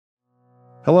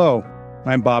Hello,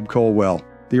 I'm Bob Caldwell.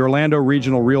 The Orlando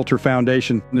Regional REALTOR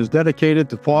Foundation is dedicated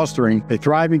to fostering a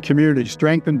thriving community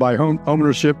strengthened by home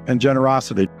ownership and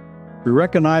generosity. We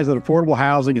recognize that affordable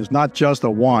housing is not just a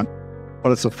want,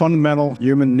 but it's a fundamental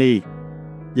human need.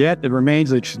 Yet it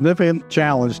remains a significant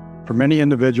challenge for many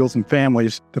individuals and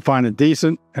families to find a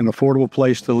decent and affordable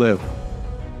place to live.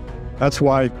 That's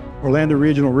why Orlando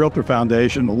Regional REALTOR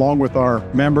Foundation, along with our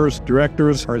members,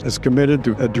 directors, is committed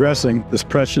to addressing this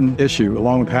pressing issue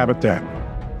along with Habitat.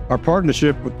 Our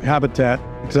partnership with Habitat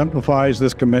exemplifies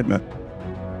this commitment.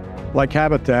 Like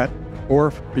Habitat,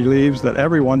 ORRA believes that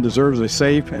everyone deserves a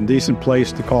safe and decent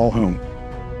place to call home.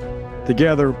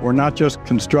 Together, we're not just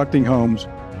constructing homes,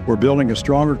 we're building a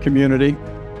stronger community,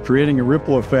 creating a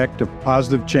ripple effect of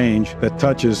positive change that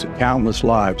touches countless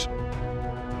lives.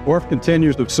 ORRA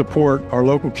continues to support our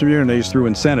local communities through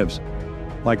incentives,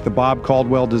 like the Bob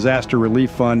Caldwell Disaster Relief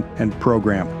Fund and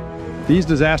program. These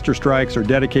disaster strikes are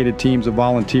dedicated teams of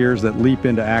volunteers that leap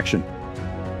into action.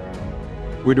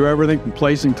 We do everything from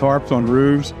placing tarps on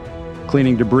roofs,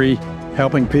 cleaning debris,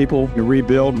 helping people to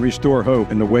rebuild and restore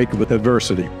hope in the wake of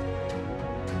adversity.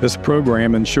 This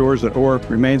program ensures that ORRA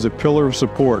remains a pillar of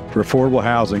support for affordable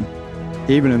housing,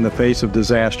 even in the face of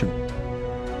disaster.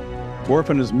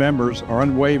 ORRA and its members are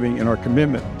unwavering in our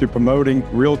commitment to promoting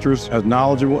realtors as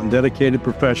knowledgeable and dedicated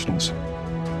professionals.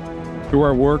 Through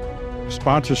our work,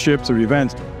 sponsorships of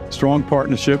events, strong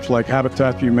partnerships like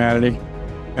Habitat for Humanity,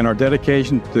 and our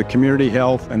dedication to community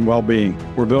health and well-being,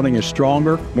 we're building a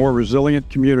stronger, more resilient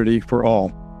community for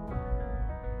all.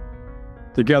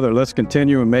 Together, let's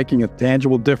continue in making a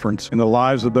tangible difference in the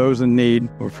lives of those in need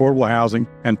of affordable housing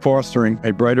and fostering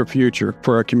a brighter future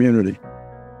for our community.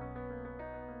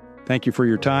 Thank you for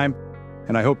your time,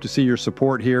 and I hope to see your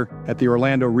support here at the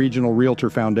Orlando Regional REALTOR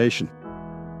Foundation.